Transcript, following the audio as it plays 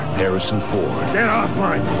Harrison Ford. Get off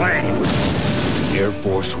my plane! Air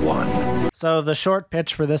Force One. So the short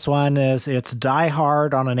pitch for this one is it's Die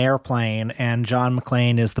Hard on an airplane and John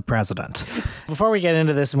McClane is the president. Before we get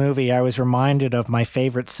into this movie, I was reminded of my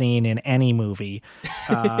favorite scene in any movie.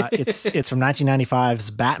 It's from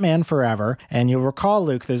 1995's Batman Forever. And you'll recall,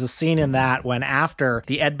 Luke, there's a scene in that when after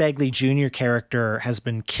the Ed Begley Jr. character has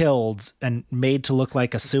been killed and made to look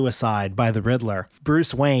like a suicide by the Riddler,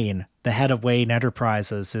 Bruce Wayne, the head of Wayne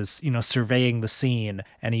Enterprises, is, surveying the scene,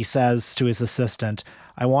 and he says to his assistant,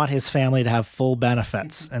 I want his family to have full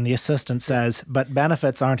benefits. And the assistant says, but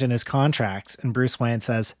benefits aren't in his contract. And Bruce Wayne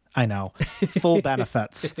says, I know, full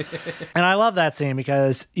benefits. And I love that scene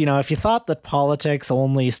because, if you thought that politics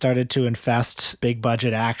only started to infest big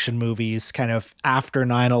budget action movies kind of after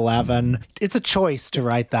 9/11, it's a choice to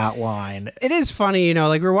write that line. It is funny,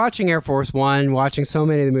 we're watching Air Force One, watching so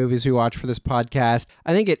many of the movies we watch for this podcast.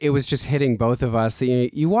 I think it was just hitting both of us.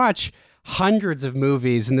 You watch hundreds of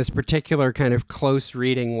movies in this particular kind of close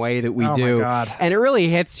reading way that we do. My God. And it really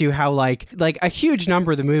hits you how like a huge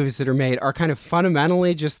number of the movies that are made are kind of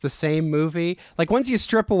fundamentally just the same movie. Like once you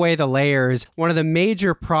strip away the layers, one of the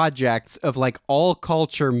major projects of like all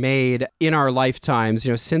culture made in our lifetimes,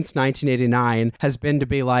 since 1989 has been to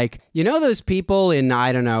be like, those people in,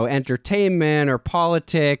 I don't know, entertainment or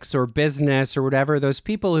politics or business or whatever, those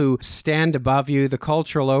people who stand above you, the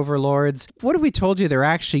cultural overlords, what have we told you? They're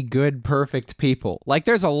actually good, perfect people. Like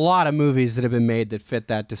there's a lot of movies that have been made that fit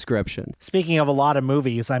that description. Speaking of a lot of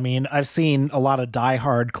movies, I've seen a lot of Die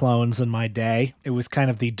Hard clones in my day. It was kind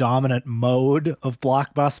of the dominant mode of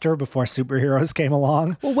blockbuster before superheroes came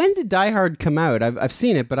along. Well, when did Die Hard come out? I've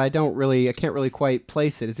seen it, but I can't really quite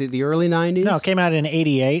place it. Is it the early 90s? No, it came out in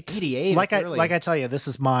 88. 88. Like I tell you, this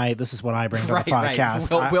is what I bring to the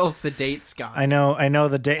podcast. Right. Will's the dates guy. I know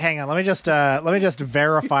the date. Hang on, let me just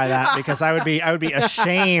verify that because I would be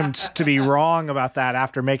ashamed to be wrong about that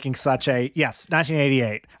after making such a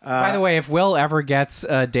 1988. By the way, if Will ever gets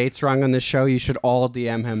dates wrong on this show, you should all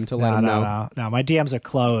DM him to let him know. No, my DMs are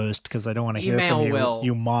closed because I don't want to hear from you, Will.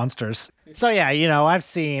 You monsters. So yeah, I've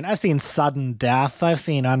seen Sudden Death, I've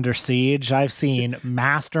seen Under Siege, I've seen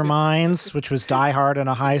Masterminds, which was Die Hard in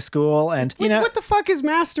a high school, and what the fuck is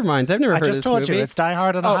Masterminds? I've never heard of this movie. I just told you, it's Die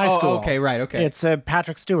Hard in a high school. Okay, right, okay. It's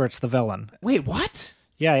Patrick Stewart's the villain. Wait, what?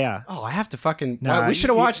 Yeah. Oh, I have to fucking... No, we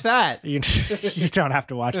should have watched that. You don't have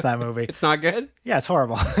to watch that movie. It's not good? Yeah, it's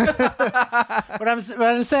horrible. What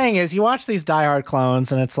I'm saying is you watch these Die Hard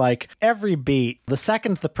clones and it's like every beat, the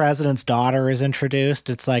second the president's daughter is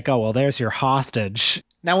introduced, it's like, oh, well, there's your hostage.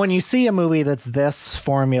 Now, when you see a movie that's this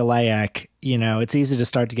formulaic, it's easy to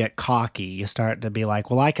start to get cocky. You start to be like,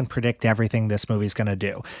 well, I can predict everything this movie's going to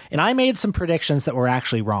do. And I made some predictions that were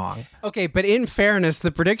actually wrong. Okay, but in fairness,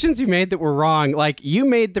 the predictions you made that were wrong, like you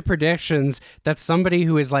made the predictions that somebody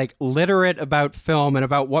who is like literate about film and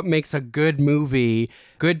about what makes a good movie,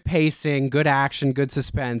 good pacing, good action, good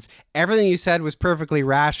suspense, everything you said was perfectly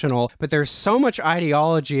rational, but there's so much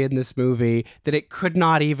ideology in this movie that it could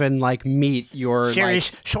not even like meet your... There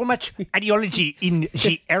is so much ideology in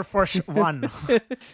the Air Force One.